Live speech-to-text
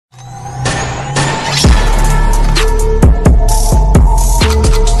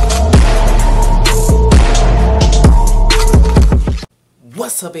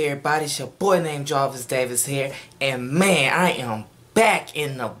What's up, everybody? It's your boy named Jarvis Davis here, and man, I am back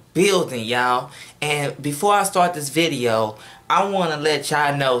in the building, y'all. And before I start this video, I want to let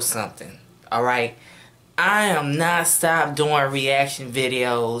y'all know something, alright? I am not stopped doing reaction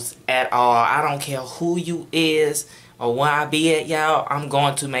videos at all. I don't care who you is or where I be at, y'all. I'm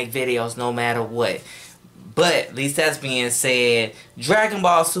going to make videos no matter what. But at least that's being said, Dragon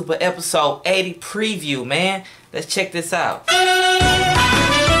Ball Super episode 80 preview, man. Let's check this out.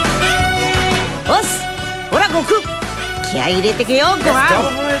 おっす、ほら悟空、気合い入れてけよごは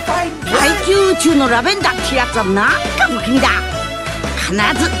ん。階級宇宙のラベンダーってやつはなんか不気味だ。必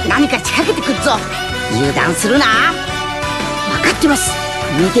ず何か仕掛けてくるぞ。油断するな。分かってます。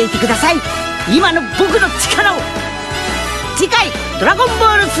見ていてください。今の僕の力を。次回ドラゴンボ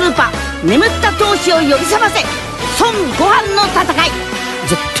ールスーパー眠った闘志を呼び覚ませ、孫悟飯の戦い、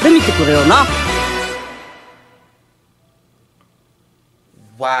絶対見てくれよな。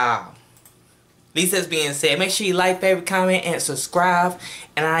 Wow. At least that's being said. Make sure you like, favorite, comment, and subscribe.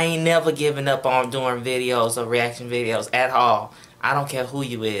 And I ain't never giving up on doing videos or reaction videos at all. I don't care who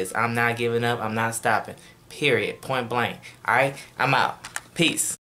you is. I'm not giving up. I'm not stopping. Period. Point blank. Alright? I'm out. Peace.